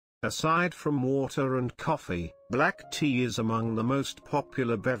Aside from water and coffee, black tea is among the most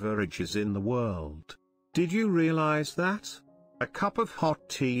popular beverages in the world. Did you realize that? A cup of hot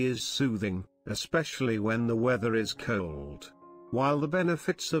tea is soothing, especially when the weather is cold. While the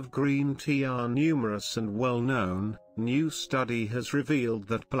benefits of green tea are numerous and well known, new study has revealed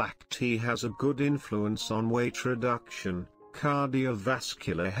that black tea has a good influence on weight reduction,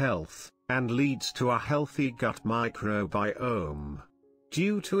 cardiovascular health, and leads to a healthy gut microbiome.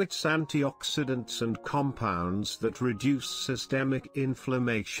 Due to its antioxidants and compounds that reduce systemic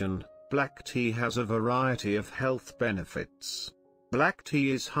inflammation, black tea has a variety of health benefits. Black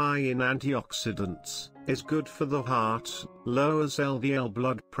tea is high in antioxidants, is good for the heart, lowers LDL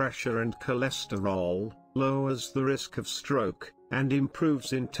blood pressure and cholesterol, lowers the risk of stroke, and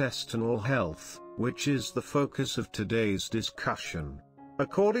improves intestinal health, which is the focus of today's discussion.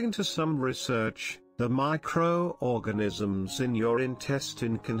 According to some research, the microorganisms in your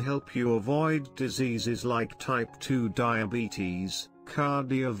intestine can help you avoid diseases like type 2 diabetes,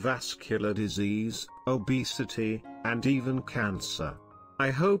 cardiovascular disease, obesity, and even cancer.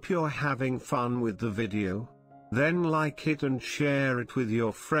 I hope you're having fun with the video. Then like it and share it with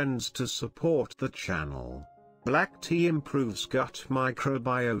your friends to support the channel. Black tea improves gut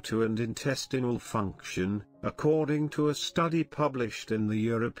microbiota and intestinal function, according to a study published in the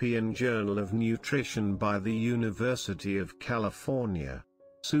European Journal of Nutrition by the University of California.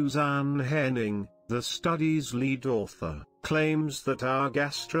 Suzanne Henning, the study's lead author, claims that our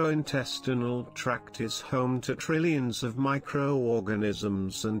gastrointestinal tract is home to trillions of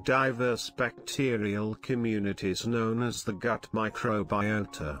microorganisms and diverse bacterial communities known as the gut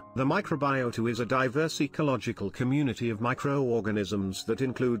microbiota. The microbiota is a diverse ecological community of microorganisms that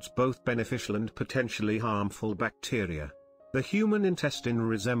includes both beneficial and potentially harmful bacteria. The human intestine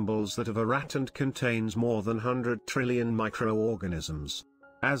resembles that of a rat and contains more than 100 trillion microorganisms.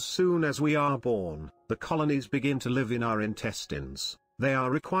 As soon as we are born, the colonies begin to live in our intestines. They are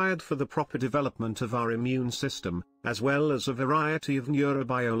required for the proper development of our immune system, as well as a variety of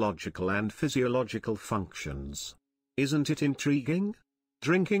neurobiological and physiological functions. Isn't it intriguing?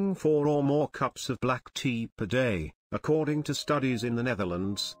 Drinking 4 or more cups of black tea per day, according to studies in the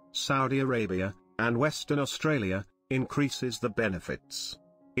Netherlands, Saudi Arabia, and Western Australia, increases the benefits.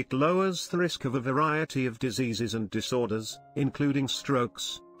 It lowers the risk of a variety of diseases and disorders, including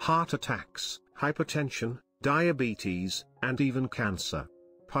strokes, heart attacks, hypertension, diabetes, and even cancer.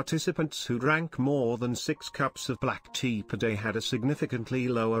 Participants who drank more than 6 cups of black tea per day had a significantly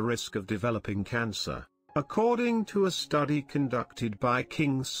lower risk of developing cancer, according to a study conducted by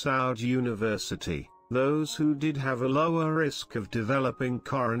King Saud University. Those who did have a lower risk of developing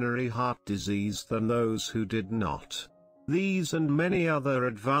coronary heart disease than those who did not. These and many other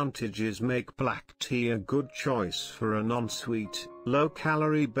advantages make black tea a good choice for a non-sweet,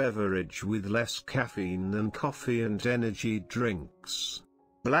 low-calorie beverage with less caffeine than coffee and energy drinks.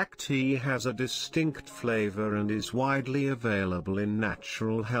 Black tea has a distinct flavor and is widely available in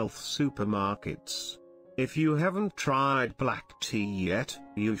natural health supermarkets. If you haven't tried black tea yet,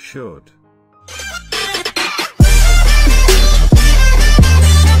 you should.